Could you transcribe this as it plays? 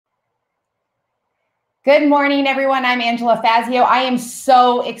Good morning, everyone. I'm Angela Fazio. I am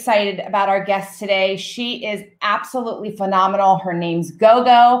so excited about our guest today. She is absolutely phenomenal. Her name's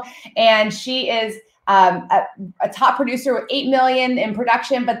Gogo, and she is a top producer with 8 million in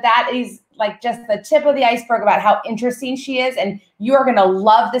production, but that is like just the tip of the iceberg about how interesting she is, and you are going to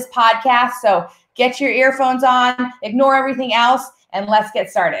love this podcast. So get your earphones on, ignore everything else, and let's get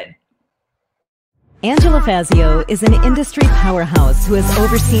started. Angela Fazio is an industry powerhouse who has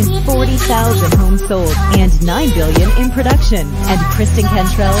overseen 40,000 homes sold and $9 billion in production. And Kristen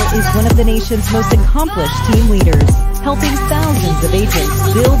Cantrell is one of the nation's most accomplished team leaders, helping thousands of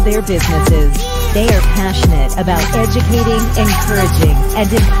agents build their businesses. They are passionate about educating, encouraging,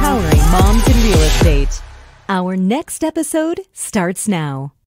 and empowering moms in real estate. Our next episode starts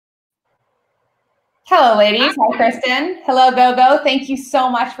now. Hello, ladies. Hi, Kristen. Hello, Gogo. Thank you so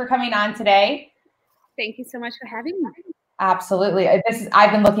much for coming on today. Thank you so much for having me. Absolutely.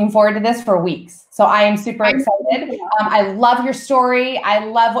 I've been looking forward to this for weeks. So I am super excited. I love your story. I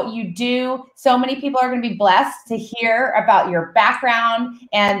love what you do. So many people are going to be blessed to hear about your background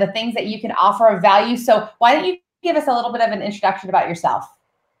and the things that you can offer of value. So why don't you give us a little bit of an introduction about yourself?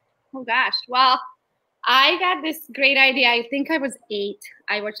 Oh, gosh. Well, I got this great idea. I think I was 8.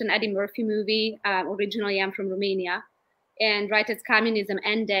 I watched an Eddie Murphy movie. Originally, I'm from Romania. And right as communism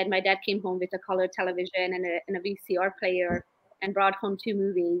ended, my dad came home with a color television and a VCR player and brought home 2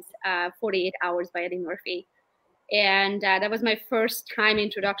 movies, 48 Hours by Eddie Murphy. And that was my first time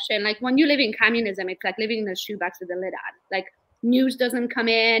introduction. Like when you live in communism, it's like living in a shoebox with a lid on. Like news doesn't come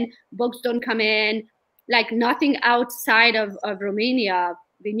in, books don't come in, like nothing outside of Romania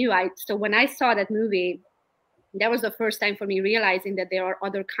we knew. So when I saw that movie, that was the first time for me realizing that there are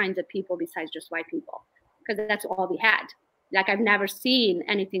other kinds of people besides just white people, because that's all we had. Like I've never seen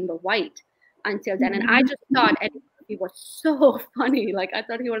anything but white until then. And I just thought Eddie Murphy was so funny. Like I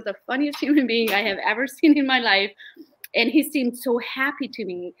thought he was the funniest human being I have ever seen in my life. And he seemed so happy to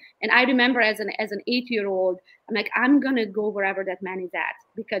me. And I remember as an 8-year-old, I'm like, I'm going to go wherever that man is at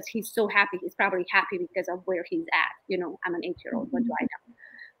because he's so happy. He's probably happy because of where he's at. You know, I'm an 8-year-old. What do I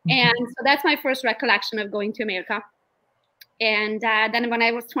know? And so that's my first recollection of going to America. And then when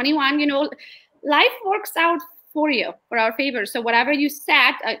I was 21, you know, life works out for you, for our favor. So whatever you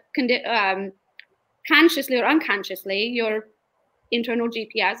set, consciously or unconsciously, your internal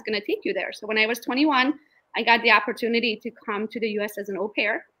GPS is going to take you there. So when I was 21, I got the opportunity to come to the U.S. as an au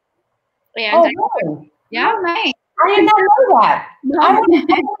pair. And yeah, nice. I did not know that. No. I would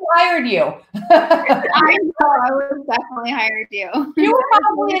have hired you. I know. I would have definitely hired you. You were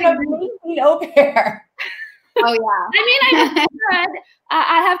probably an amazing au pair. Oh, yeah. I mean,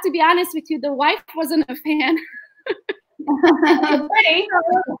 I have to be honest with you. The wife wasn't a fan.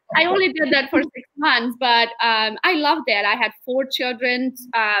 I only did that for 6 months, but I loved it. I had 4 children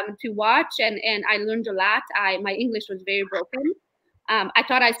to watch, and I learned a lot. My English was very broken. I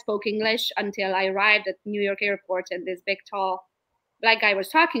thought I spoke English until I arrived at New York airport, and this big, tall black guy was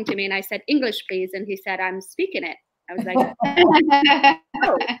talking to me, and I said, "English, please." And he said, "I'm speaking it." I was like,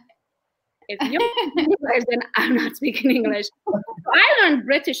 "Oh. If you're speaking English, then I'm not speaking English." So I learned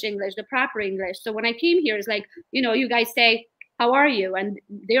British English, the proper English. So when I came here, it's like, you know, you guys say, "How are you?" And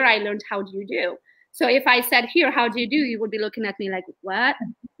there I learned, "How do you do?" So if I said here, "How do you do?" you would be looking at me like, what?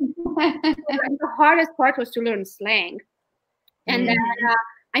 The hardest part was to learn slang. And then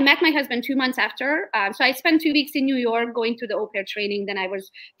I met my husband 2 months after. So I spent 2 weeks in New York going through the au pair training. Then I was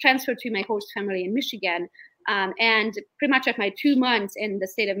transferred to my host family in Michigan. And pretty much at my 2 months in the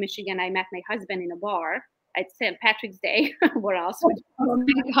state of Michigan, I met my husband in a bar at St. Patrick's Day. Where else? Oh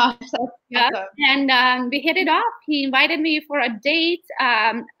my gosh. Yeah. Awesome. And we hit it off. He invited me for a date.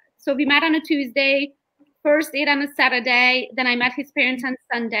 So we met on a Tuesday, first date on a Saturday. Then I met his parents on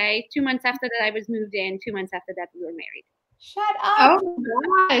Sunday. 2 months after that, I was moved in. 2 months after that, we were married. Shut up. Oh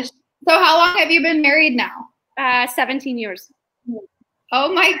gosh. So how long have you been married now? 17 years.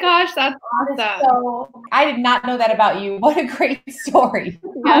 Oh my gosh, that's awesome. So, I did not know that about you. What a great story.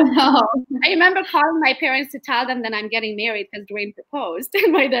 Yeah. I I remember calling my parents to tell them that I'm getting married because Dwayne proposed.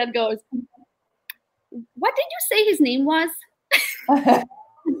 And my dad goes, "What did you say his name was?" I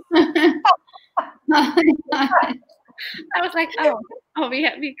was like, oh,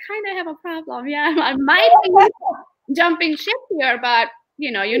 we kind of have a problem. Yeah, I might be jumping ship here, but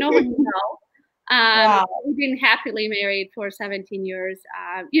you know what you know. Wow. We've been happily married for 17 years.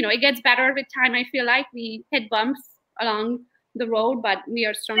 You know, it gets better with time. I feel like we hit bumps along the road, but we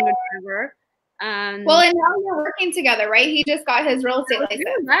are stronger than ever. Well, and now you're working together, right? He just got his real estate license.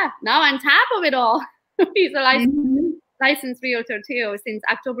 Yeah. Now on top of it all, he's a licensed realtor too. Since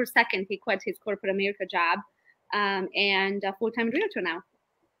October 2nd, he quit his corporate America job and a full-time realtor now.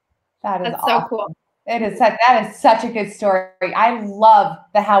 That's awesome. So cool. That is such a good story. I love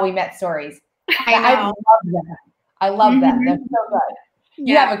the how we met stories. I love them. I love them. They're so good.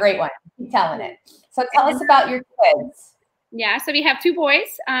 You have a great one. Keep telling it. So tell us about your kids. Yeah, so we have two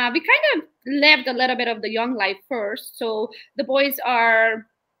boys. We kind of lived a little bit of the young life first. So the boys are,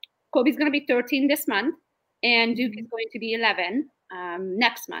 Kobe's going to be 13 this month, and Duke is going to be 11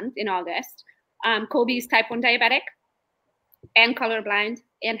 next month in August. Kobe is type 1 diabetic and colorblind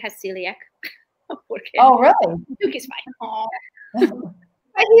and has celiac. Poor kid. Oh, really? Duke is fine.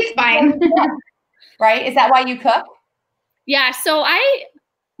 He's fine. Right? Is that why you cook? Yeah, so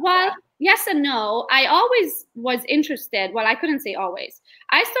well, yes and no. I always was interested. Well, I couldn't say always.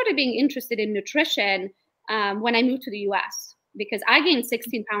 I started being interested in nutrition when I moved to the US because I gained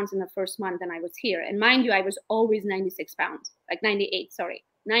 16 pounds in the first month and I was here. And mind you, I was always 96 pounds, like 98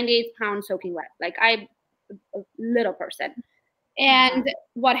 pounds soaking wet. Like I'm a little person. And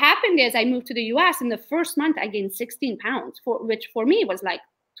what happened is I moved to the US in the first month, I gained 16 pounds, which for me was like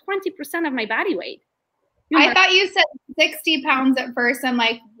 20% of my body weight. I thought you said 60 pounds at first. I'm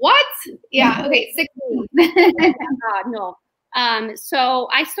like, what? Yeah, okay, 60. No. So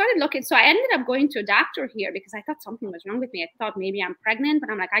I started looking. So I ended up going to a doctor here because I thought something was wrong with me. I thought maybe I'm pregnant, but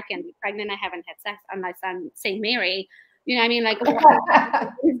I'm like, I can't be pregnant. I haven't had sex unless I'm St. Mary. You know what I mean? Like,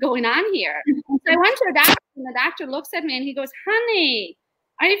 what is going on here? So I went to a doctor, and the doctor looks at me and he goes, honey,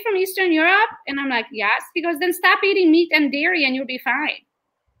 are you from Eastern Europe? And I'm like, yes. He goes, then stop eating meat and dairy and you'll be fine.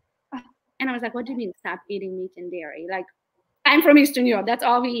 And I was like, what do you mean stop eating meat and dairy? Like, I'm from Eastern Europe. That's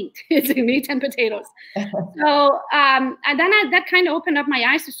all we eat is meat and potatoes. So and then that kind of opened up my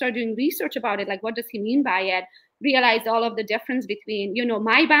eyes to start doing research about it. Like, what does he mean by it? Realized all of the difference between,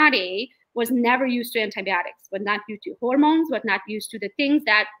 my body was never used to antibiotics, was not used to hormones, was not used to the things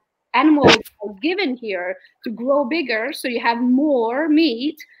that animals are given here to grow bigger. So you have more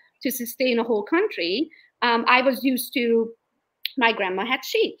meat to sustain a whole country. I was used to, my grandma had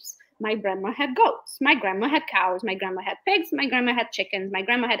sheep. My grandma had goats. My grandma had cows. My grandma had pigs. My grandma had chickens. My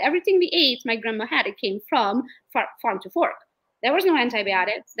grandma had everything we ate. My grandma had it came from farm to fork. There was no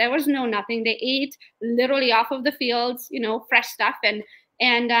antibiotics. There was no nothing. They ate literally off of the fields, fresh stuff. And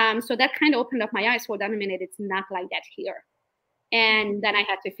so that kind of opened up my eyes. Hold on a minute. It's not like that here. And then I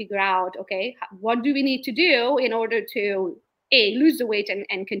had to figure out, okay, what do we need to do in order to lose the weight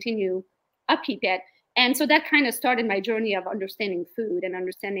and continue upkeep it? And so that kind of started my journey of understanding food and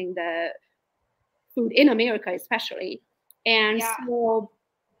understanding the food in America, especially. And so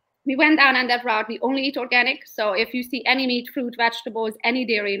we went down on that route. We only eat organic. So if you see any meat, fruit, vegetables, any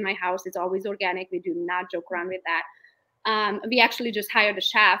dairy in my house, it's always organic. We do not joke around with that. We actually just hired a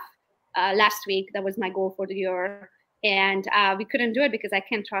chef last week. That was my goal for the year. And we couldn't do it because I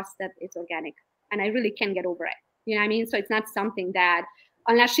can't trust that it's organic. And I really can't get over it. You know what I mean? So it's not something that,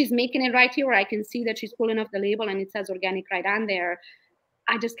 unless she's making it right here, or I can see that she's pulling off the label and it says organic right on there,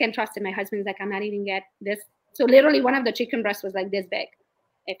 I just can't trust it. My husband's like, I'm not eating this. So literally one of the chicken breasts was like this big.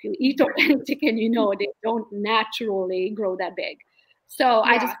 If you eat organic chicken, they don't naturally grow that big. So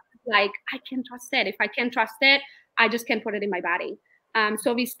I just like, I can't trust it. If I can't trust it, I just can't put it in my body.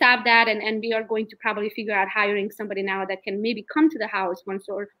 So we stopped that and we are going to probably figure out hiring somebody now that can maybe come to the house once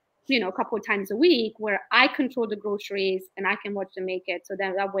or a couple of times a week where I control the groceries and I can watch them make it. So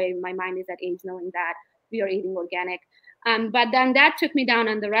that way my mind is at ease knowing that we are eating organic. But then that took me down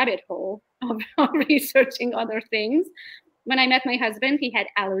on the rabbit hole of researching other things. When I met my husband, he had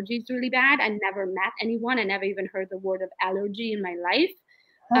allergies really bad. I never met anyone. I never even heard the word of allergy in my life.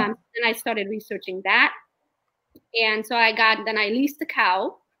 And I started researching that. And so I leased a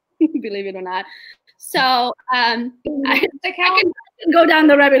cow, believe it or not. So I can go down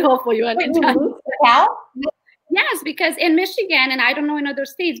the rabbit hole for you. Cow? Yes, because in Michigan, and I don't know in other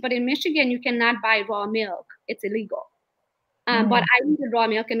states, but in Michigan, you cannot buy raw milk. It's illegal. But I needed raw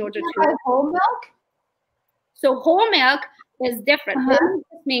milk in order to. Whole milk? So whole milk is different. Whole milk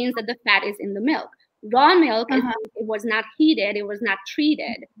means that the fat is in the milk. Raw milk is it was not heated, it was not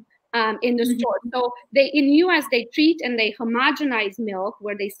treated in the store. So in US, they treat and they homogenize milk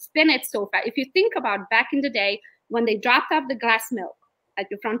where they spin it so fast. If you think about back in the day when they dropped off the glass milk at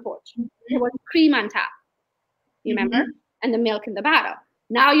your front porch, there was cream on top. You remember? And the milk in the bottom.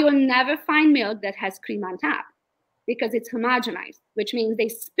 Now you will never find milk that has cream on top because it's homogenized, which means they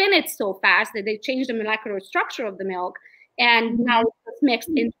spin it so fast that they change the molecular structure of the milk. And now it's mixed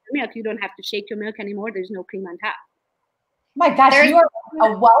into the milk. You don't have to shake your milk anymore. There's no cream on top. My gosh, you are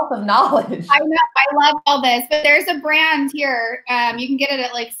a wealth of knowledge. I know. I love all this. But there's a brand here. You can get it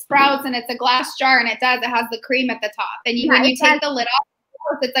at like Sprouts, and it's a glass jar, and it has the cream at the top. And when you take the lid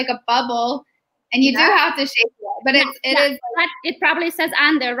off, it's like a bubble. And you do have to shake it, but it is. But it probably says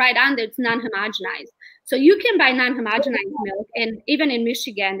under, right under, it's non-homogenized. So you can buy non-homogenized milk, and even in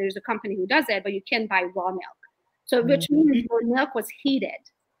Michigan, there's a company who does it, but you can buy raw milk. So which means your milk was heated.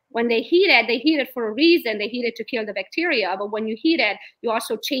 When they heat it for a reason. They heat it to kill the bacteria. But when you heat it, you're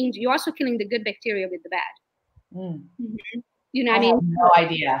also killing the good bacteria with the bad. You know what I mean? No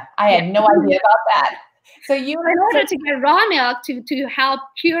idea. I had no idea about that. So in order to get raw milk to help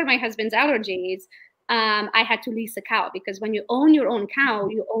cure my husband's allergies, I had to lease a cow, because when you own your own cow,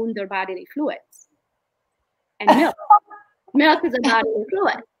 you own their bodily fluids. And milk is a bodily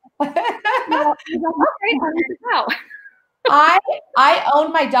fluid. So, okay, I'll lease a cow. I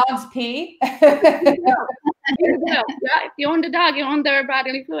own my dog's pee. Yeah, if you own the dog, you own their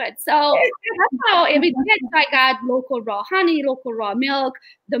bodily fluids. So that's how it did. I got local raw honey, local raw milk.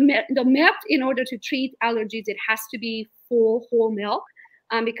 The milk, in order to treat allergies, it has to be full whole milk,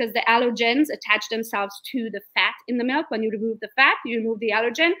 because the allergens attach themselves to the fat in the milk. When you remove the fat, you remove the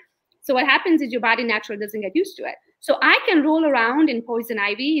allergen. So what happens is your body naturally doesn't get used to it. So I can roll around in poison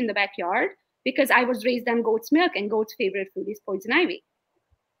ivy in the backyard, because I was raised on goat's milk, and goat's favorite food is poison ivy.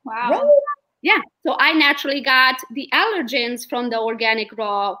 Wow. Really? Yeah. So I naturally got the allergens from the organic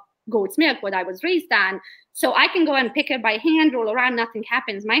raw goat's milk, what I was raised on. So I can go and pick it by hand, roll around, nothing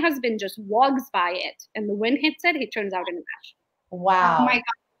happens. My husband just walks by it, and the wind hits it, he turns out in a rash. Wow. Oh my God.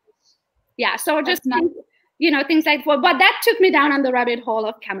 Yeah. So just, things like, but that took me down on the rabbit hole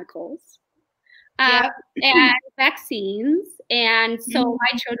of chemicals. And vaccines. And so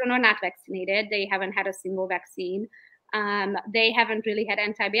my children are not vaccinated. They haven't had a single vaccine. They haven't really had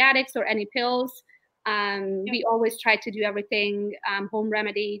antibiotics or any pills. We always try to do everything home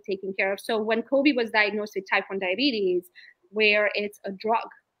remedy, taking care of. So when Kobe was diagnosed with type 1 diabetes, where it's a drug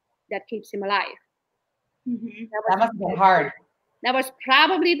that keeps him alive. That must have been hard. That was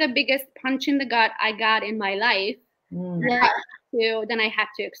probably the biggest punch in the gut I got in my life. Then I had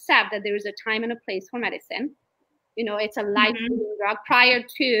to accept that there is a time and a place for medicine. It's a life-saving drug. Prior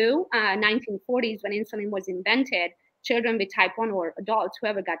to 1940s, when insulin was invented, children with type 1 or adults,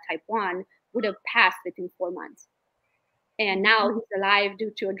 whoever got type 1, would have passed within 4 months. And now he's alive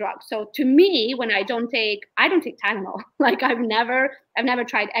due to a drug. So to me, when I don't take Tylenol. Like I've never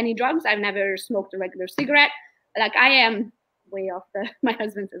tried any drugs. I've never smoked a regular cigarette. Like I am way off my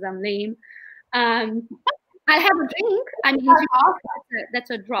husband says I'm lame. I'll have a drink. I mean, that's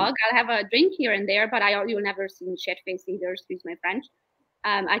a drug. I'll have a drink here and there, but you'll never see me shit face either. Excuse my French.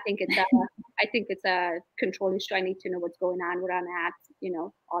 I think it's a control issue. I need to know what's going on, where I'm at,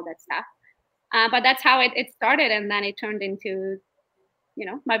 all that stuff. But that's how it started, and then it turned into,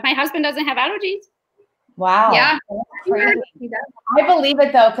 my husband doesn't have allergies. Wow. Yeah. I believe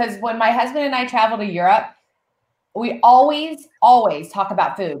it though, because when my husband and I travel to Europe, we always talk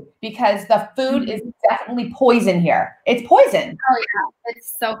about food, because the food is definitely poison here. It's poison. Oh yeah,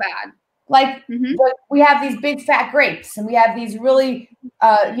 it's so bad. Like we have these big fat grapes, and we have these really,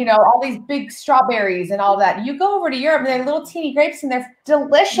 all these big strawberries and all that. You go over to Europe, and they're little teeny grapes, and they're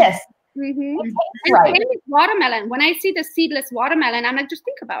delicious. Right. Same with watermelon. When I see the seedless watermelon, I'm like, just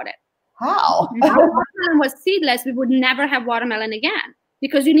think about it. How? If watermelon was seedless, we would never have watermelon again,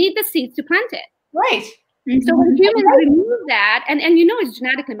 because you need the seeds to plant it. Right. So when humans remove that, and it's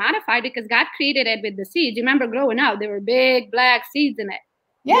genetically modified, because God created it with the seeds. You remember growing up, there were big black seeds in it.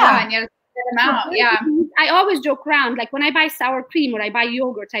 Yeah. And you had to spit them out. Yeah. I always joke around, like when I buy sour cream or I buy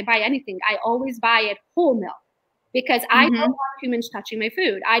yogurt, I buy anything, I always buy it whole milk, because I don't want humans touching my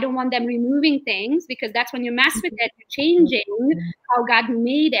food. I don't want them removing things, because that's when you mess with it, you're changing how God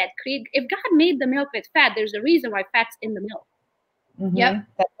made it. If God made the milk with fat, there's a reason why fat's in the milk. Yep.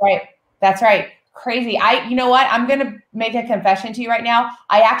 That's right. Crazy. You know what? I'm going to make a confession to you right now.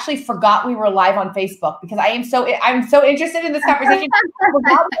 I actually forgot we were live on Facebook, because I'm so interested in this conversation. I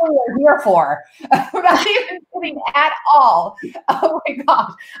forgot what we were here for. We're not even kidding at all. Oh my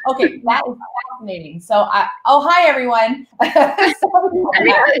gosh. Okay. That is fascinating. So hi everyone. About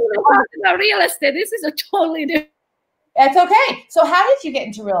real estate. This is a totally different. That's okay. So how did you get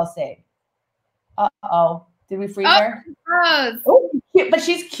into real estate? Uh-oh. Did we freeze her? Oh, cute, but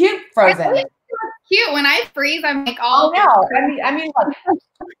she's cute frozen. Cute. When I freeze, I'm like, oh no. I mean,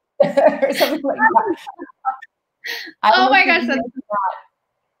 or something like that. Oh my gosh.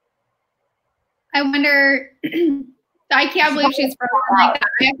 I wonder. I can't believe she's frozen like that.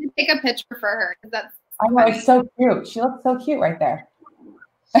 I have to take a picture for her. That's I know, it's so cute. She looks so cute right there.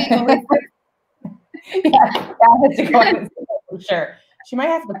 Yeah, that has to go in for sure. She might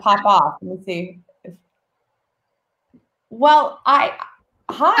have to pop off. Let me see.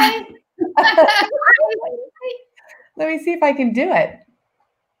 Hi. Let me see if I can do it.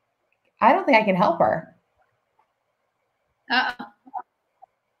 I don't think I can help her. Uh-oh.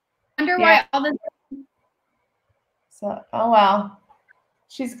 Wonder why all this. So, oh well,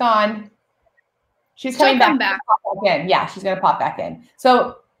 she's gone. She's coming back. Again. Yeah, she's gonna pop back in.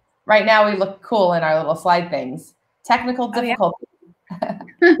 So right now we look cool in our little slide things. Technical difficulty. I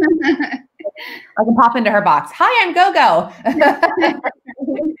can pop into her box. Hi, I'm Gogo.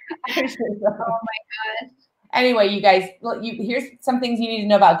 Oh my gosh. Anyway, you guys, here's some things you need to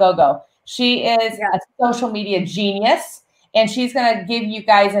know about Gogo. She is a social media genius, and she's going to give you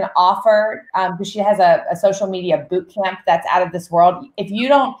guys an offer because she has a social media boot camp that's out of this world. If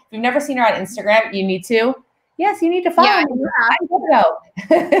you've never seen her on Instagram, you need to. Yes, you need to follow me.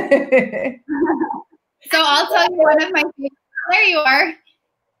 So I'll tell you one of my favorites. There you are.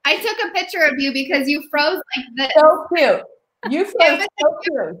 I took a picture of you because you froze like this. So cute. You froze so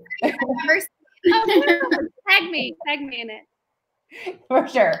cute. I've never seen. Tag me in it. For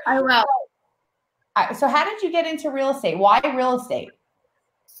sure. I will. So how did you get into real estate? Why real estate?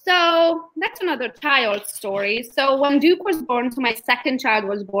 So that's another child story. So when Duke was born, so my second child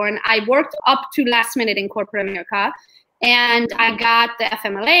was born, I worked up to last minute in corporate America. And I got the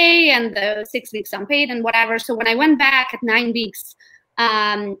FMLA and the 6 weeks unpaid and whatever. So when I went back at 9 weeks,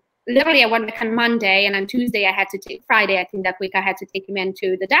 literally I went back on Monday, and on Tuesday I had to take, Friday I think that week I had to take him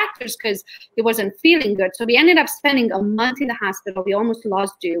into the doctors because he wasn't feeling good. So we ended up spending a month in the hospital. We almost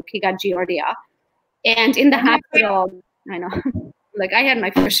lost Duke. He got Giardia. And in the hospital, I know, like I had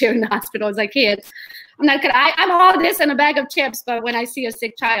my fair share in the hospital as a kid. I'm not gonna, I'm all this and a bag of chips, but when I see a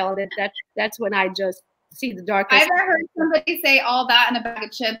sick child, that's when I just see the darkest. I've never heard somebody say all that in a bag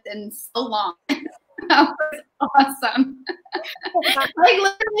of chips in so long. That was awesome. Like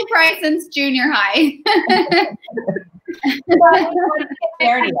literally cried since junior high. I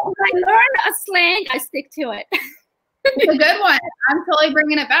learned a slang, I stick to it. It's a good one. I'm totally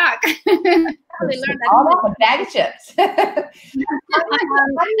bringing it back. All about a bag of chips. How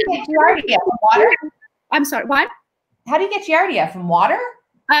do you get Giardia from water? I'm sorry, what? How do you get Giardia from water?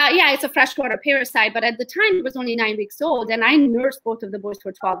 Yeah, it's a freshwater parasite, but at the time it was only 9 weeks old, and I nursed both of the boys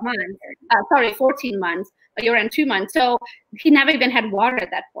for 14 months, a year and 2 months. So he never even had water at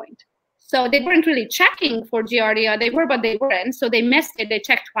that point. So they weren't really checking for Giardia. They were, but they weren't. So they missed it. They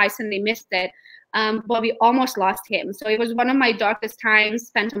checked twice and they missed it. But we almost lost him. So it was one of my darkest times,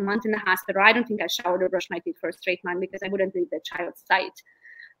 spent a month in the hospital. I don't think I showered or brushed my teeth for a straight month because I wouldn't leave the child's sight.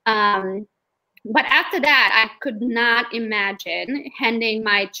 But after that, I could not imagine handing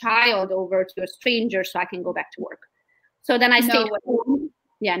my child over to a stranger so I can go back to work. So then I stayed home.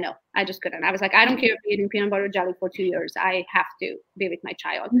 Yeah, no, I just couldn't. I was like, I don't care if you're eating peanut butter jelly for 2 years. I have to be with my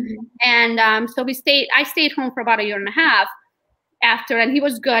child. And so I stayed home for about a year and a half after, and he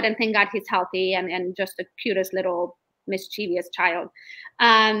was good, and thank God he's healthy and just the cutest little mischievous child.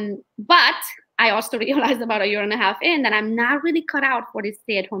 But I also realized about a year and a half in that I'm not really cut out for this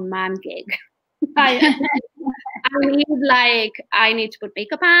stay-at-home mom gig. I need to put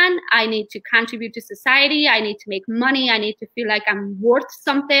makeup on. I need to contribute to society. I need to make money. I need to feel like I'm worth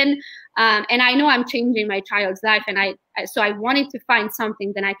something. And I know I'm changing my child's life. And so I wanted to find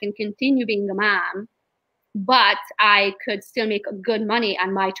something that I can continue being a mom, but I could still make good money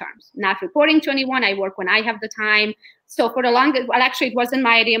on my terms. Not reporting to anyone. I work when I have the time. So for the longest, well, actually, it wasn't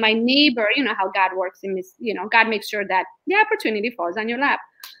my idea. My neighbor, you know how God works in this, God makes sure that the opportunity falls on your lap.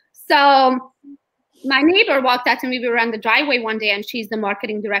 So my neighbor walked out to me. We were on the driveway one day, and she's the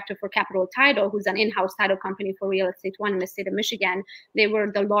marketing director for Capital Title, who's an in-house title company for Real Estate One in the state of Michigan. They were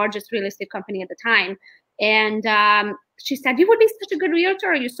the largest real estate company at the time. And she said, you would be such a good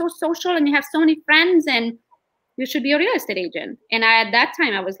realtor. You're so social and you have so many friends and you should be a real estate agent. And at that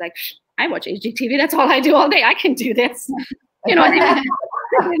time, I was like, I watch HGTV. That's all I do all day. I can do this. They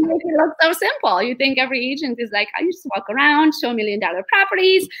make it look so simple. You think every agent is like, I used to walk around, show $1 million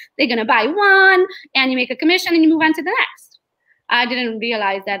properties. They're going to buy one and you make a commission and you move on to the next. I didn't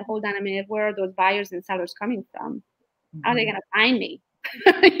realize that, hold on a minute, where are those buyers and sellers coming from? How are they going to find me?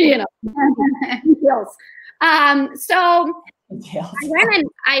 So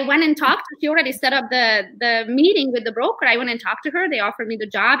I went and talked. She already set up the meeting with the broker. I went and talked to her. They offered me the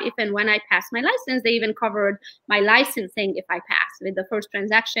job if and when I passed my license. They even covered my licensing if I passed. With the first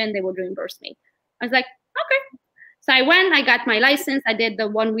transaction, they would reimburse me. I was like, okay. So I went, I got my license. I did the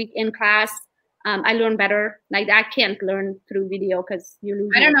 1 week in class. I learned better. Like I can't learn through video because you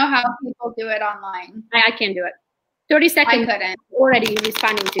lose. I don't know how people do it online. I can't do it. 30 seconds, I couldn't. Already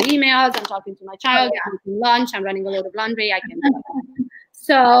responding to emails. I'm talking to my child. I'm eating lunch. I'm running a load of laundry. I can do it.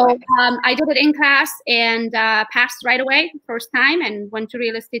 So I did it in class and passed right away, first time, and went to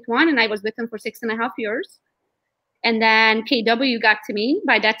Real Estate One. And I was with them for 6.5 years. And then KW got to me.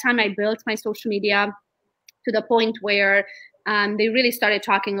 By that time, I built my social media to the point where they really started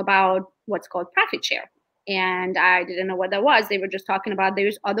talking about what's called profit share. And I didn't know what that was. They were just talking about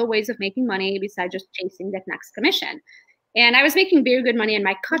there's other ways of making money besides just chasing that next commission. And I was making very good money, and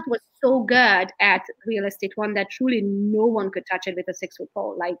my cut was so good at real estate one that truly no one could touch it with a 6-foot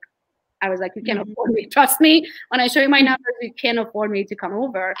pole. Like, I was like, you can't afford me. Trust me, when I show you my numbers, you can't afford me to come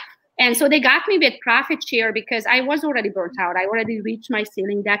over. And so they got me with profit share because I was already burnt out. I already reached my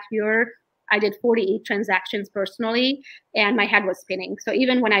ceiling that year. I did 48 transactions personally, and my head was spinning. So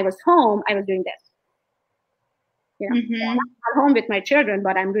even when I was home, I was doing this. You know, I'm not home with my children,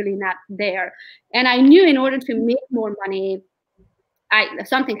 but I'm really not there. And I knew in order to make more money,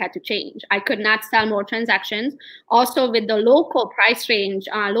 something had to change. I could not sell more transactions. Also, with the local price range,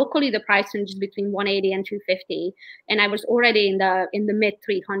 locally the price range is between 180 and 250, and I was already in the mid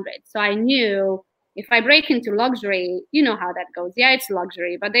 300s. So I knew if I break into luxury, you know how that goes. Yeah, it's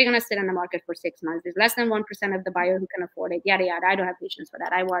luxury, but they're gonna sit on the market for 6 months. There's less than 1% of the buyer who can afford it. Yada yada. I don't have patience for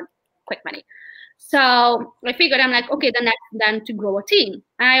that. I want quick money. So I figured, I'm like, okay, then to grow a team.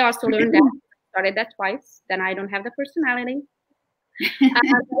 I also learned that. Started that twice. Then I don't have the personality.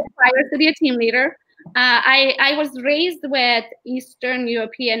 Prior to be a team leader, I was raised with Eastern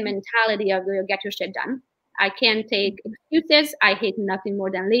European mentality of get your shit done. I can't take excuses. I hate nothing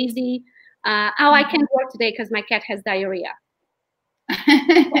more than lazy. I can't work today because my cat has diarrhea. You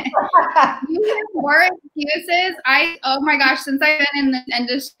have more excuses. Oh my gosh, since I've been in this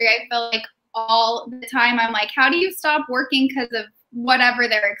industry, I feel like all the time I'm like, how do you stop working because of whatever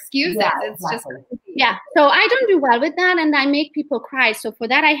their excuse is? It's just so I don't do well with that, and I make people cry. So for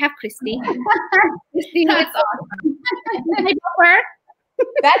that I have Christy. Christy, that's awesome.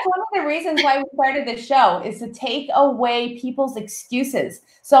 That's one of the reasons why we started this show, is to take away people's excuses.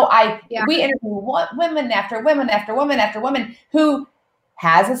 So we interview women after women after women after women who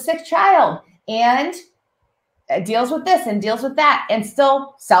has a sick child and deals with this and deals with that and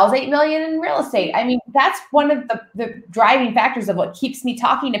still sells 8 million in real estate. I mean, that's one of the driving factors of what keeps me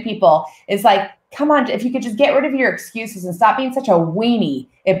talking to people is like, come on, if you could just get rid of your excuses and stop being such a weenie.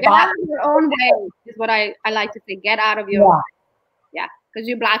 Get out of your own way is what I like to say. Get out of your own. Yeah, because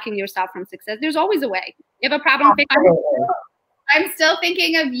you're blocking yourself from success. There's always a way. You have a problem, fix it. I'm still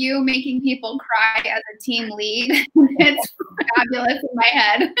thinking of you making people cry as a team lead. It's fabulous in my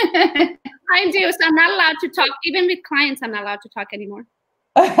head. I do. So I'm not allowed to talk. Even with clients, I'm not allowed to talk anymore.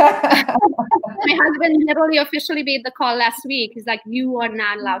 My husband literally officially made the call last week. He's like, you are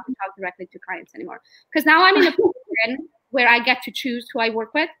not allowed to talk directly to clients anymore. Because now I'm in a position where I get to choose who I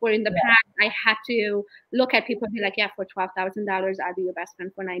work with, where in the past I had to look at people and be like, yeah, for $12,000, I'll be your best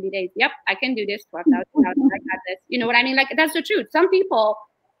friend for 90 days. Yep, I can do this, $12,000, I got this. You know what I mean? Like, that's the truth. Some people,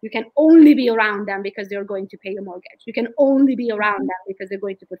 you can only be around them because they're going to pay your mortgage. You can only be around them because they're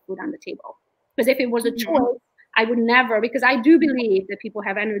going to put food on the table. Because if it was a choice, I would never, because I do believe that people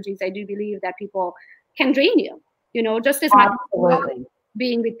have energies. I do believe that people can drain you, you know, just as much as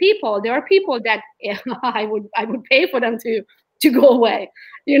being with people. There are people that I would pay for them to go away.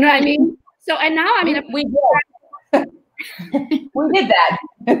 You know what I mean? So, and now I mean, we did that.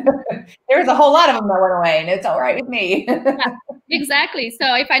 There was a whole lot of them that went away, and it's all right with me. Exactly.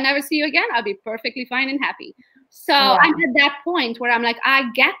 So if I never see you again, I'll be perfectly fine and happy. So I'm at that point where I'm like, I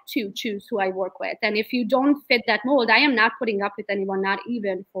get to choose who I work with. And if you don't fit that mold, I am not putting up with anyone, not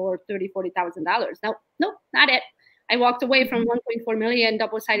even for $30,000, $40,000. No, not it. I walked away from 1.4 million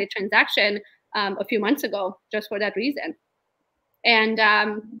double-sided transaction a few months ago just for that reason. And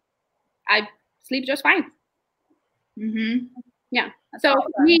I sleep just fine. Yeah. So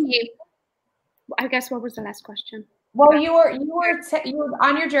for me, I guess, what was the last question? Well, you were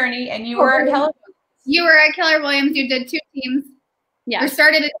on your journey, and you were Keller. You were at Keller Williams. You did 2 teams. Yeah. You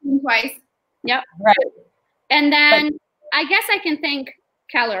started a team twice. Yep. Right. And then I guess I can thank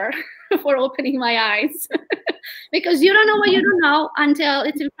Keller for opening my eyes because you don't know what you don't know until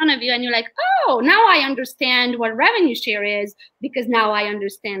it's in front of you, and you're like, oh, now I understand what revenue share is because now I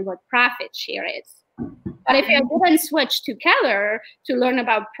understand what profit share is. But if I didn't switch to Keller to learn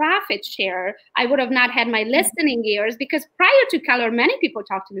about profit share, I would have not had my listening ears, because prior to Keller, many people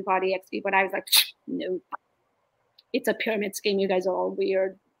talked to me about EXP, but I was like, no, it's a pyramid scheme. You guys are all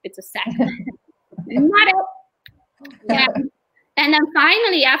weird. It's a sect. Not it. Yeah. And then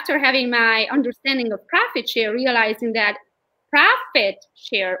finally, after having my understanding of profit share, realizing that profit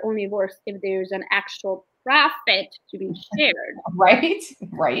share only works if there's an actual profit to be shared. Right.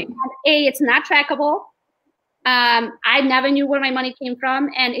 And it's not trackable. I never knew where my money came from,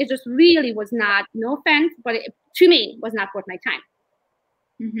 and it just really was not, no offense, but it, to me, was not worth my time.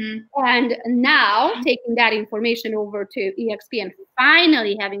 And now taking that information over to EXP and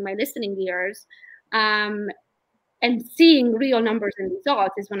finally having my listening ears and seeing real numbers and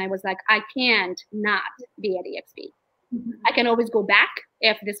results is when I was like, I can't not be at EXP. I can always go back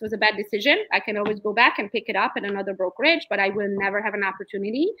if this was a bad decision. I can always go back and pick it up at another brokerage, but I will never have an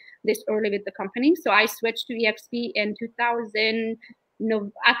opportunity this early with the company. So I switched to EXP in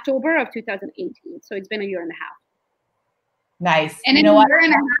October of 2018. So it's been a year and a half. Nice. And you know what? Year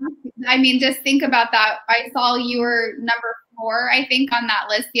and a half, I mean, just think about that. I saw you were number 4, I think, on that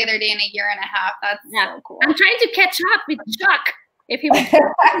list the other day in a year and a half. That's so cool. I'm trying to catch up with Chuck. If he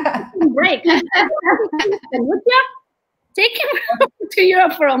would break, would you take him to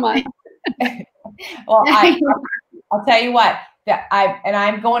Europe for a month? Well, I'll tell you what.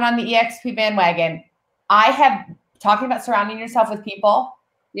 I'm going on the EXP bandwagon. I have talking about surrounding yourself with people.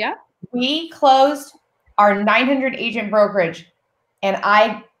 Yeah. We closed our 900 agent brokerage, and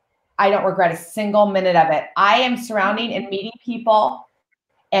I don't regret a single minute of it. I am surrounding and meeting people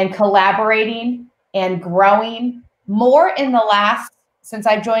and collaborating and growing more in the since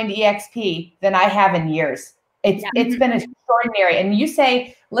I joined EXP than I have in years. It's been extraordinary. And you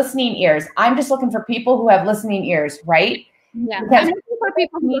say listening ears. I'm just looking for people who have listening ears, right? Yeah. I'm looking for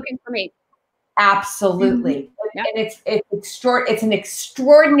people who are looking for me. Absolutely. And it's an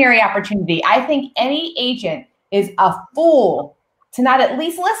extraordinary opportunity. I think any agent is a fool to not at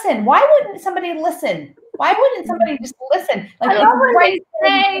least listen. Why wouldn't somebody listen? Why wouldn't somebody just listen? Like, I love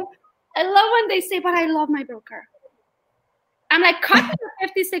when they say, but I love my broker. I'm like, cut me a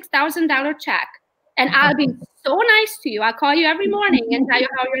 $56,000 check and I'll be so nice to you. I'll call you every morning and tell you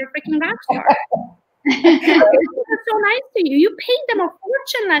how you're a freaking rock star. They're so nice to you. You paid them a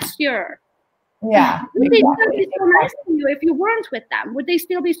fortune last year. Yeah. Would they still be so nice to you if you weren't with them? Would they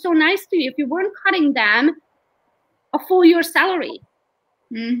still be so nice to you if you weren't cutting them a full year salary?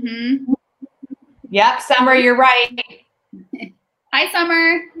 Yep, Summer, you're right. Hi,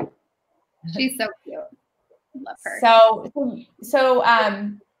 Summer. She's so cute. Love her. So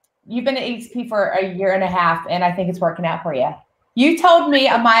you've been at EXP for a year and a half, and I think it's working out for you. You told me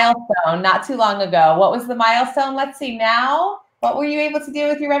a milestone not too long ago. What was the milestone? Let's see now. What were you able to do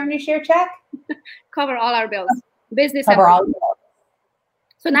with your revenue share check? Cover all our bills. Business. Cover all bills.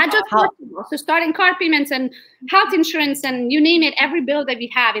 So not just so starting car payments and health insurance and you name it, every bill that we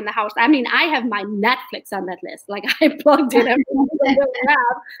have in the house. I mean, I have my Netflix on that list. Like I plugged in every bill we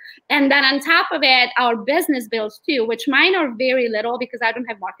have. And then on top of it, our business bills too, which mine are very little because I don't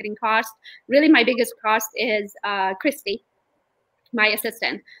have marketing costs. Really, my biggest cost is Christy, my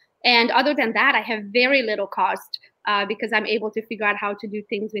assistant. And other than that, I have very little cost because I'm able to figure out how to do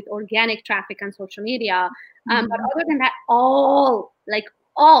things with organic traffic on social media. But other than that, all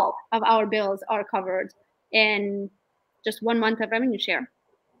of our bills are covered in just 1 month of revenue share.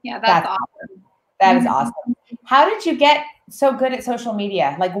 Yeah, that's awesome. That is awesome. How did you get so good at social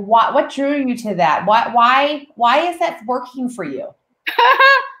media? Like what drew you to that? Why is that working for you?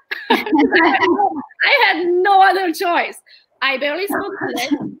 I had no other choice. I barely spoke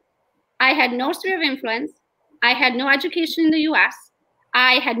English. I had no sphere of influence. I had no education in the US.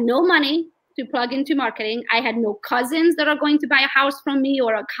 I had no money to plug into marketing. I had no cousins that are going to buy a house from me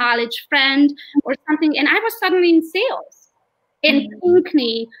or a college friend or something. And I was suddenly in sales in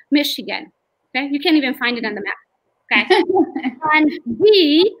Pinckney, Michigan. Okay, you can't even find it on the map. Okay. And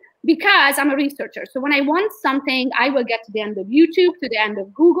because I'm a researcher. So when I want something, I will get to the end of YouTube, to the end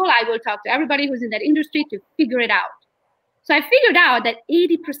of Google. I will talk to everybody who's in that industry to figure it out. So I figured out that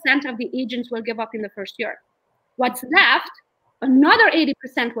 80% of the agents will give up in the first year. What's left, another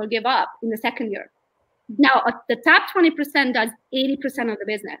 80% will give up in the second year. Now, the top 20% does 80% of the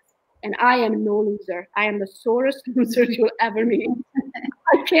business. And I am no loser. I am the sorest loser you'll ever meet.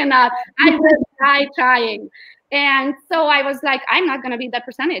 I will die trying. And so I was like, I'm not going to be that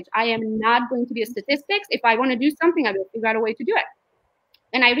percentage. I am not going to be a statistics. If I want to do something, I will figure out a way to do it.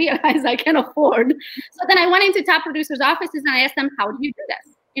 And I realized I can afford. So then I went into top producers' offices and I asked them, how do you do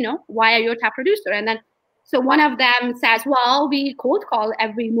this? You know, why are you a top producer? And then, so one of them says, well, we cold call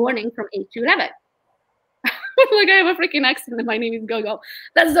every morning from 8 to 11. Like, I have a freaking accent and my name is Gogo.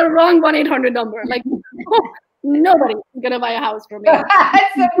 That's the wrong 1-800 number. Like, nobody's going to buy a house from me.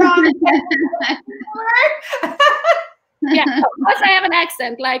 That's the wrong Yeah, plus I have an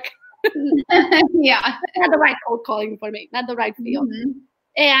accent. Like, yeah, not the right cold calling for me, not the right feel.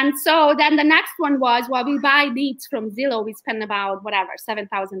 And so then the next one was, well, we buy leads from Zillow. We spend about whatever, $7,000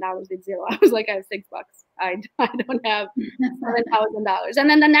 with Zillow. I was like, I have $6. I don't have $7,000. And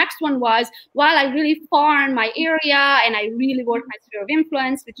then the next one was, well, I really farm my area and I really work my sphere of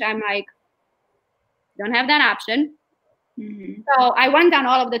influence, which I'm like, don't have that option. So I went down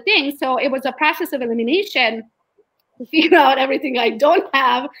all of the things. So it was a process of elimination to figure out everything I don't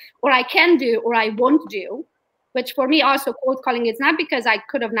have, or I can do, or I won't do. Which for me also, cold calling is not because I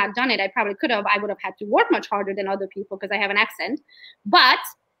could have not done it. I probably could have. I would have had to work much harder than other people because I have an accent. But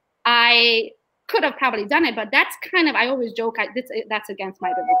I could have probably done it. But that's kind of, I always joke, that's against my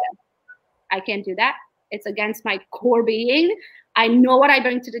religion. I can't do that. It's against my core being. I know what I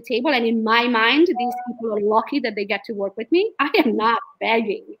bring to the table. And in my mind, these people are lucky that they get to work with me. I am not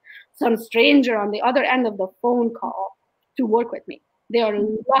begging some stranger on the other end of the phone call to work with me. They are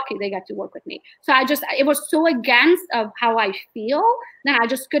lucky they got to work with me. So it was so against of how I feel that I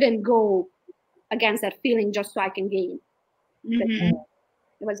just couldn't go against that feeling just so I can gain. It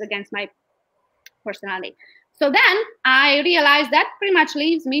was against my personality. So then I realized that pretty much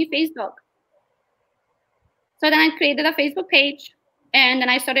leaves me Facebook. So then I created a Facebook page, and then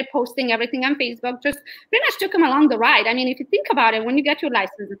I started posting everything on Facebook. Just pretty much took them along the ride. I mean, if you think about it, when you get your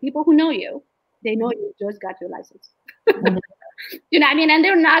license, the people who know you, they know you just got your license. You know what I mean? And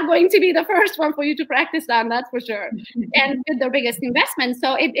they're not going to be the first one for you to practice on, that's for sure. And with the biggest investment.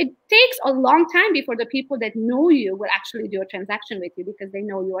 So it takes a long time before the people that know you will actually do a transaction with you because they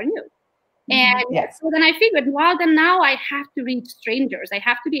know you are new. And so then I figured, well, then now I have to reach strangers. I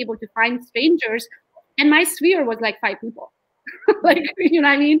have to be able to find strangers. And my sphere was like 5 people. Like, you know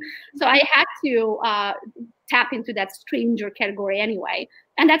what I mean? So I had to tap into that stranger category anyway.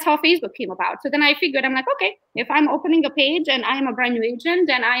 And that's how Facebook came about. So then I figured, I'm like, okay, if I'm opening a page and I am a brand new agent,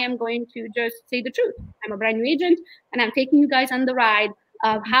 then I am going to just say the truth. I'm a brand new agent, and I'm taking you guys on the ride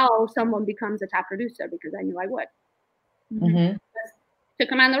of how someone becomes a top producer, because I knew I would. Took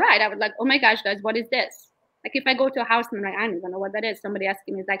them on the ride. I was like, oh my gosh, guys, what is this? Like if I go to a house and I'm like, I don't even know what that is. Somebody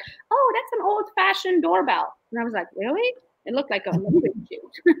asking me is like, oh, that's an old-fashioned doorbell. And I was like, really? It looked like a moving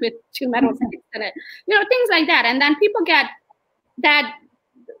chute with 2 metal sticks in it. You know, things like that. And then people get that,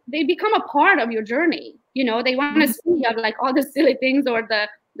 they become a part of your journey. You know, they want to see of like all the silly things or the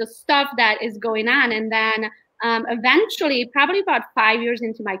stuff that is going on. And then eventually, probably about 5 years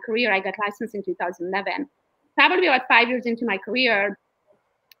into my career, I got licensed in 2011. Probably about 5 years into my career,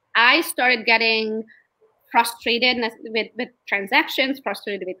 I started getting frustrated with transactions,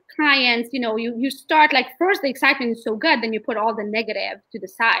 frustrated with clients. You know, you start like, first the excitement is so good, then you put all the negative to the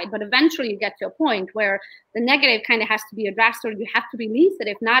side. But eventually you get to a point where the negative kind of has to be addressed, or you have to release it.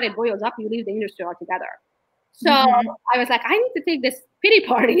 If not, it boils up, you leave the industry altogether. So I was like, I need to take this pity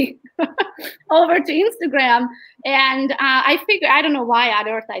party over to Instagram. And I figured, I don't know why on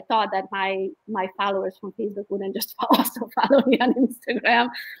earth I thought that my followers from Facebook wouldn't just also follow me on Instagram.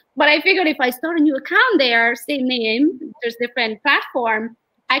 But I figured if I start a new account there, same name, there's different platform,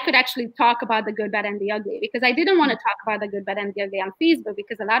 I could actually talk about the good, bad, and the ugly. Because I didn't want to talk about the good, bad, and the ugly on Facebook,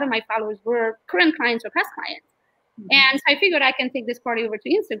 because a lot of my followers were current clients or past clients. And so I figured I can take this party over to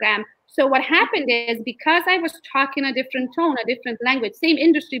Instagram. So what happened is, because I was talking a different tone, a different language, same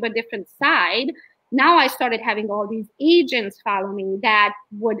industry, but different side, now I started having all these agents follow me that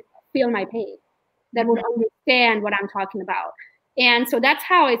would feel my pain, that would understand what I'm talking about. And so that's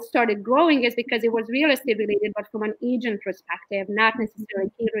how it started growing, is because it was real estate related, but from an agent perspective, not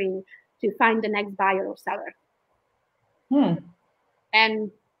necessarily catering to find the next buyer or seller.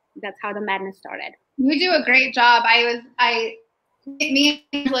 And that's how the madness started. You do a great job. Me and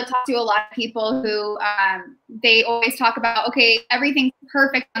Angela talk to a lot of people who they always talk about, okay, everything's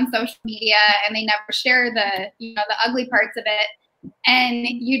perfect on social media, and they never share the ugly parts of it. And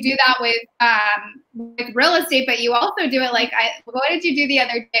you do that with real estate, but you also do it like, what did you do the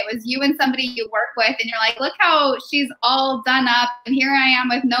other day? It was you and somebody you work with, and you're like, look how she's all done up, and here I am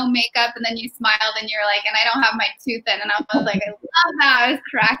with no makeup, and then you smiled and you're like, and I don't have my tooth in, and I was like, I love that. I was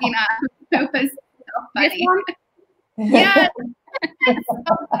cracking up. It was so funny. Yeah.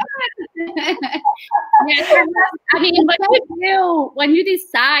 I mean, but when you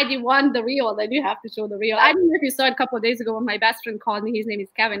decide you want the real, then you have to show the real. I don't know if you saw it a couple of days ago when my best friend called me. His name is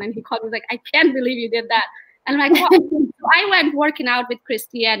Kevin, and he called me like, I can't believe you did that. And I'm like, well, I went working out with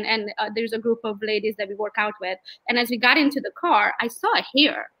Kristen, and there's a group of ladies that we work out with. And as we got into the car, I saw a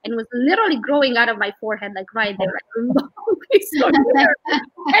hair, and it was literally growing out of my forehead, like right there, like a long piece of hair.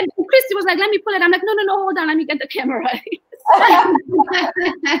 And Kristen was like, let me pull it. I'm like, no, hold on, let me get the camera.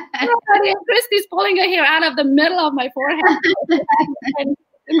 Christy's pulling her hair out of the middle of my forehead.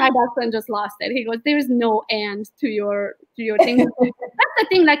 And my best friend just lost it. He goes, there's no end to your thing. That's the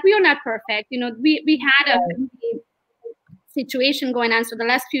thing, like, we are not perfect. You know, we had a situation going on. So the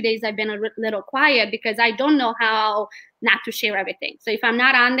last few days I've been a little quiet because I don't know how not to share everything. So if I'm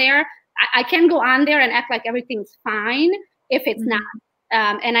not on there, I can go on there and act like everything's fine if it's not.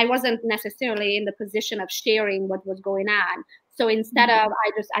 And I wasn't necessarily in the position of sharing what was going on. So instead of,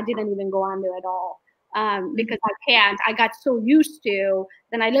 I didn't even go on there at all. Because I got so used to,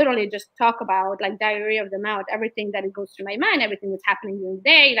 then I literally just talk about like diarrhea of the mouth, everything that goes through my mind, everything that's happening during the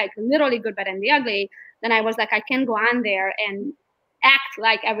day, like literally good, bad, and the ugly. Then I was like, I can't go on there and act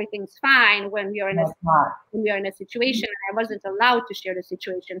like everything's fine when we are in a situation. And I wasn't allowed to share the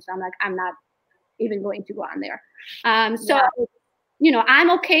situation. So I'm like, I'm not even going to go on there. I'm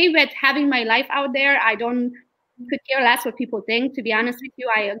okay with having my life out there. I could care less what people think, to be honest with you.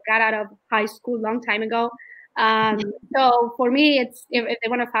 I got out of high school a long time ago. So for me, it's if they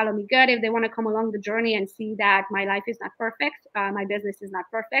want to follow me, good. If they want to come along the journey and see that my life is not perfect, my business is not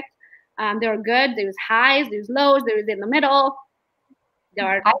perfect. There are good, there's highs, there's lows, there's in the middle.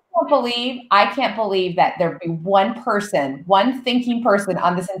 I can't believe that there'd be one thinking person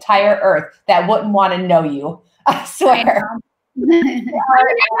on this entire earth that wouldn't want to know you. I swear.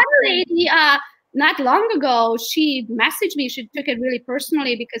 Lady, not long ago, she messaged me. She took it really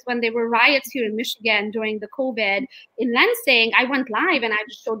personally because when there were riots here in Michigan during the COVID in Lansing, I went live and I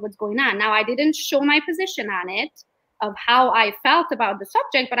just showed what's going on. Now, I didn't show my position on it of how I felt about the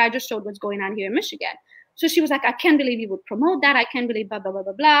subject, but I just showed what's going on here in Michigan. So she was like, I can't believe you would promote that. I can't believe blah, blah, blah,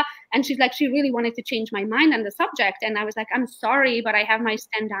 blah, blah. And she's like, she really wanted to change my mind on the subject. And I was like, I'm sorry, but I have my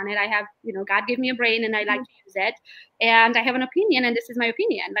stand on it. I have, God gave me a brain and I like to use it. And I have an opinion and this is my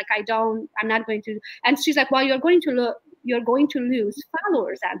opinion. Like, I'm not going to. And she's like, well, you're going to lose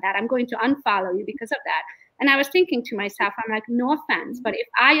followers on that. I'm going to unfollow you because of that. And I was thinking to myself, I'm like, no offense, but if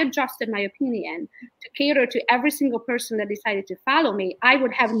I adjusted my opinion to cater to every single person that decided to follow me, I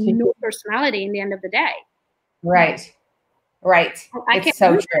would have no personality in the end of the day. Right. I it's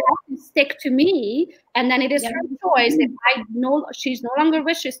so true. Stick to me, and then it is her choice. If she's no longer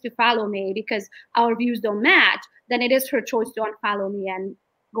wishes to follow me because our views don't match, then it is her choice to unfollow me and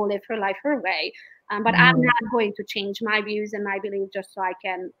go live her life her way. But I'm not going to change my views and my beliefs just so I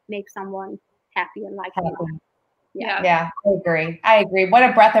can make someone happy and like me. Yeah, I agree. What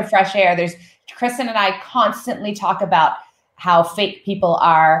a breath of fresh air. Kristen and I constantly talk about how fake people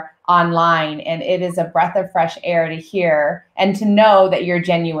are online, and it is a breath of fresh air to hear and to know that you're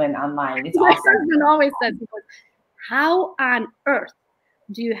genuine online. It's awesome. My husband always says, how on earth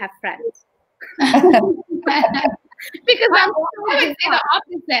do you have friends? Because I would say the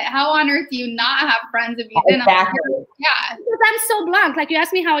opposite. How on earth do you not have friends if you didn't? Exactly. Yeah. Because I'm so blunt. Like, you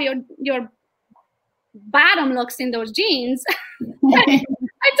asked me how your bottom looks in those jeans. I told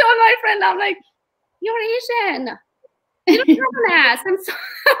my friend, I'm like, you're Asian. You don't have an ass. I'm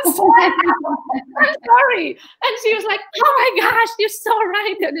sorry. And she was like, oh my gosh, you're so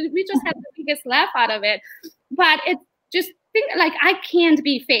right. We just had the biggest laugh out of it. But it's just like, I can't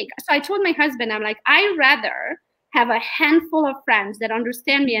be fake. So I told my husband, I'm like, I rather have a handful of friends that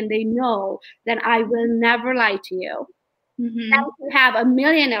understand me and they know that I will never lie to you. Than to have a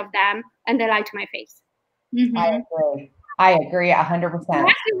million of them and they lie to my face. I agree 100%. Ask me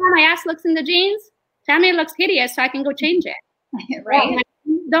how my ass looks in the jeans. Tell me it looks hideous so I can go change it. Right.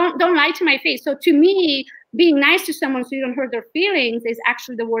 Don't lie to my face. So to me, being nice to someone so you don't hurt their feelings is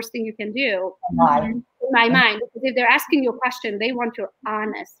actually the worst thing you can do in my mind. Because if they're asking you a question, they want your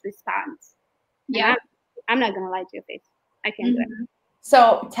honest response. Yeah. I'm not going to lie to your face. I can't do it.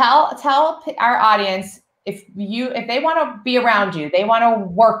 So tell our audience, if they want to be around you, they want to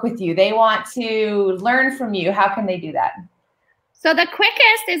work with you, they want to learn from you, how can they do that? So the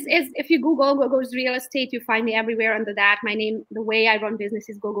quickest is if you Google Gogo's Real Estate, you find me everywhere under that. My name, the way I run business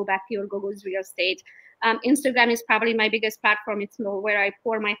is Gogo Bethke or Gogo's Real Estate. Instagram is probably my biggest platform. It's where I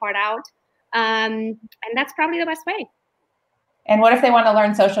pour my heart out. And that's probably the best way. And what if they want to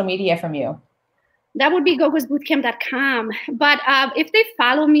learn social media from you? That would be gogosbootcamp.com. But if they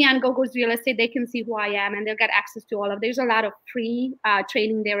follow me on Gogo's Real Estate, they can see who I am and they'll get access to all of. There's a lot of free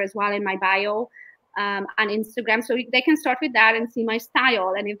training there as well in my bio on Instagram. So they can start with that and see my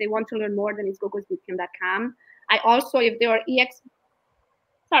style. And if they want to learn more, then it's gogosbootcamp.com. I also, if there are EXP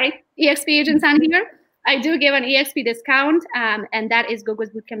agents on here, I do give an EXP discount. And that is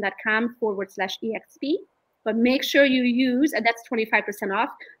gogosbootcamp.com/EXP. But make sure you use, and that's 25% off.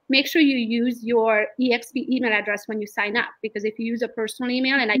 Make sure you use your EXP email address when you sign up, because if you use a personal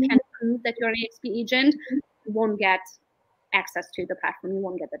email and I can't prove that you're an EXP agent, you won't get access to the platform. You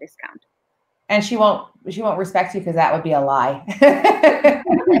won't get the discount. And she won't respect you because that would be a lie.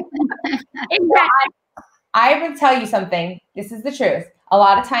 Exactly. I would tell you something. This is the truth. A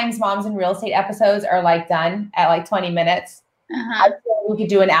lot of times Moms in Real Estate episodes are done at 20 minutes. I feel we could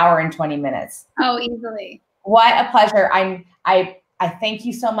do an hour and 20 minutes. Oh, easily. What a pleasure. I thank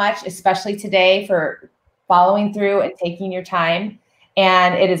you so much, especially today, for following through and taking your time.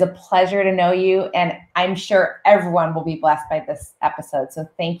 And it is a pleasure to know you. And I'm sure everyone will be blessed by this episode. So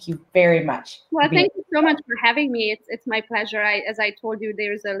thank you very much. Well, thank you so much for having me. It's my pleasure. As I told you,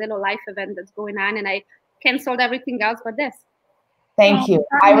 there's a little life event that's going on, and I canceled everything else but this. Thank you.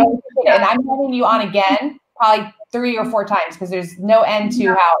 I really appreciate it. And I'm having you on again, probably 3 or 4 times, because there's no end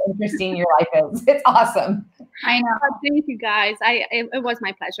to how interesting your life is. It's awesome. I know. Thank you, guys. It was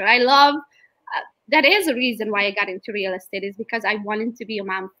my pleasure. I love. That is a reason why I got into real estate, is because I wanted to be a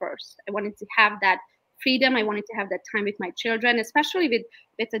mom first. I wanted to have that freedom. I wanted to have that time with my children, especially with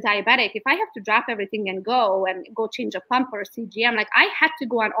a diabetic. If I have to drop everything and go change a pump or a CGM, like I had to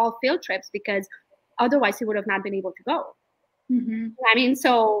go on all field trips because otherwise he would have not been able to go. Mm-hmm. I mean,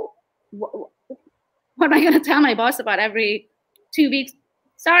 so what am I going to tell my boss about every 2 weeks?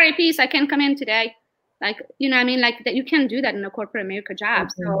 Sorry, peace, I can't come in today. Like, you know what I mean? Like that, you can't do that in a corporate America job.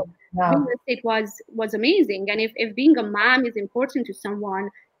 So real estate was amazing. And if being a mom is important to someone,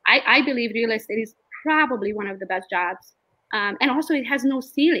 I believe real estate is probably one of the best jobs. And also it has no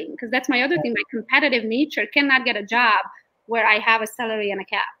ceiling, because that's my other thing. My competitive nature cannot get a job where I have a salary and a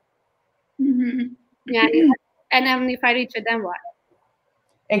cap. Mm-hmm. Yeah. And then if I reach it, then what?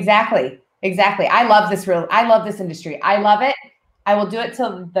 Exactly. I love this industry. I love it. I will do it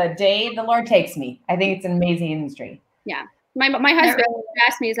till the day the Lord takes me. I think it's an amazing industry. Yeah. My husband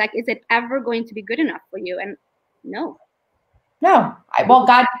asked me, is like, is it ever going to be good enough for you? And no. No. Well,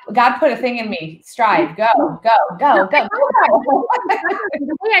 God put a thing in me. Strive. Go. The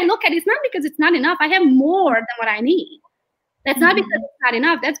way I look at it, it's not because it's not enough. I have more than what I need. That's not because it's not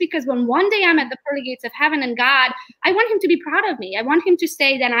enough. That's because when one day I'm at the pearly gates of heaven and God, I want him to be proud of me. I want him to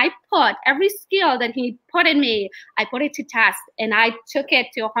say that I put every skill that he put in me, I put it to test, and I took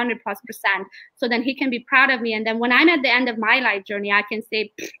it to 100+%. So then he can be proud of me. And then when I'm at the end of my life journey, I can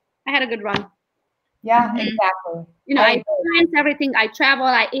say, I had a good run. Yeah, exactly. You know, I experienced everything. I traveled.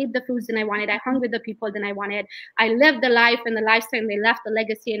 I ate the foods that I wanted. I hung with the people that I wanted. I lived the life and the lifestyle. And they left the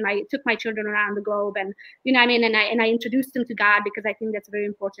legacy. And I took my children around the globe. And you know what I mean? And I introduced them to God, because I think that's very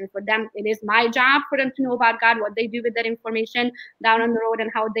important for them. It is my job for them to know about God, what they do with that information down on the road, and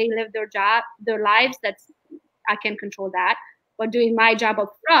how they live their lives. I can control that. But doing my job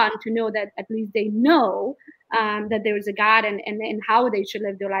up front to know that at least they know that there is a God, and how they should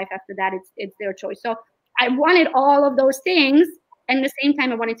live their life after that. It's their choice. So I wanted all of those things, and at the same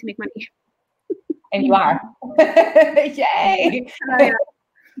time, I wanted to make money. And you are. Yay.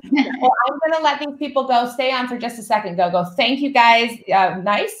 Well, I'm going to let these people go. Stay on for just a second, Gogo. Thank you, guys.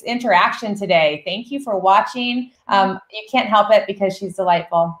 Nice interaction today. Thank you for watching. You can't help it because she's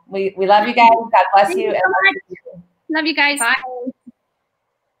delightful. We love you guys. God bless you. Love you guys. Bye.